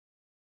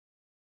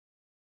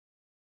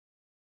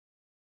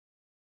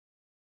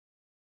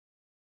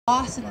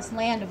lost in this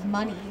land of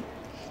money.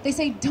 They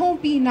say, don't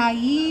be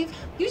naive,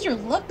 use your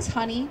looks,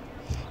 honey.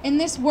 In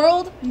this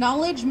world,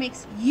 knowledge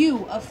makes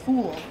you a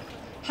fool.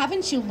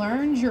 Haven't you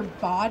learned your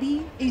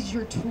body is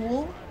your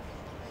tool?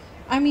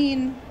 I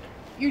mean,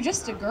 you're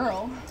just a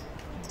girl,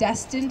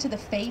 destined to the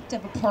fate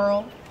of a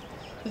pearl,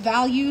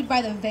 valued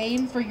by the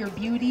vain for your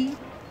beauty,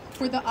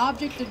 for the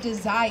object of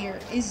desire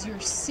is your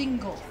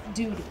single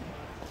duty.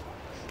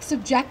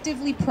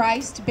 Subjectively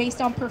priced based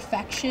on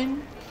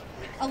perfection,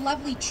 a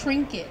lovely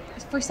trinket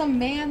for some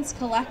man's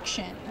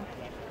collection.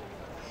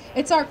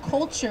 It's our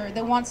culture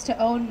that wants to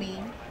own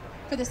me.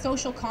 For the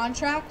social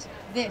contract,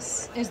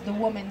 this is the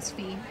woman's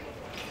fee.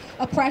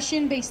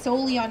 Oppression based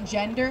solely on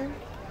gender,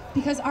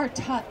 because our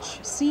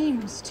touch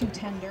seems too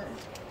tender.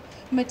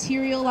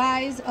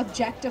 Materialized,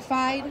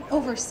 objectified,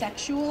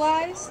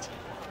 over-sexualized,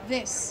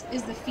 this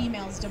is the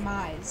female's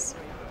demise.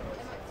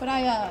 But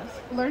I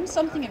learned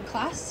something in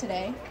class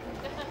today.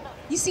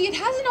 You see, it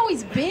hasn't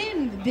always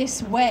been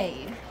this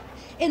way.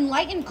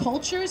 Enlightened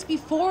cultures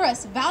before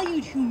us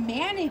valued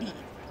humanity.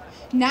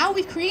 Now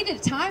we've created a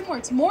time where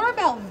it's more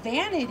about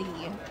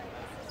vanity.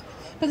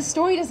 But the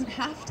story doesn't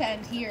have to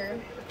end here.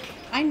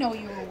 I know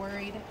you were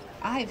worried.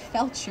 I've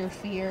felt your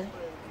fear.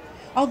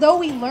 Although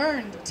we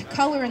learned to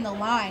color in the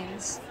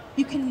lines,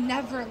 you can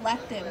never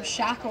let them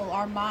shackle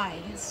our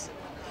minds.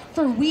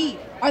 For we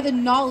are the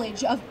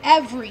knowledge of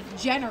every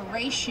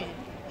generation.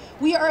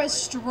 We are as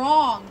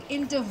strong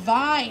in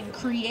divine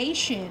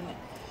creation.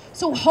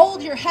 So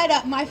hold your head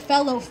up, my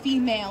fellow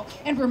female,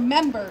 and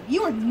remember,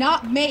 you are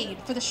not made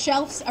for the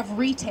shelves of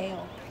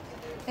retail.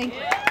 Thank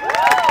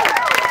you.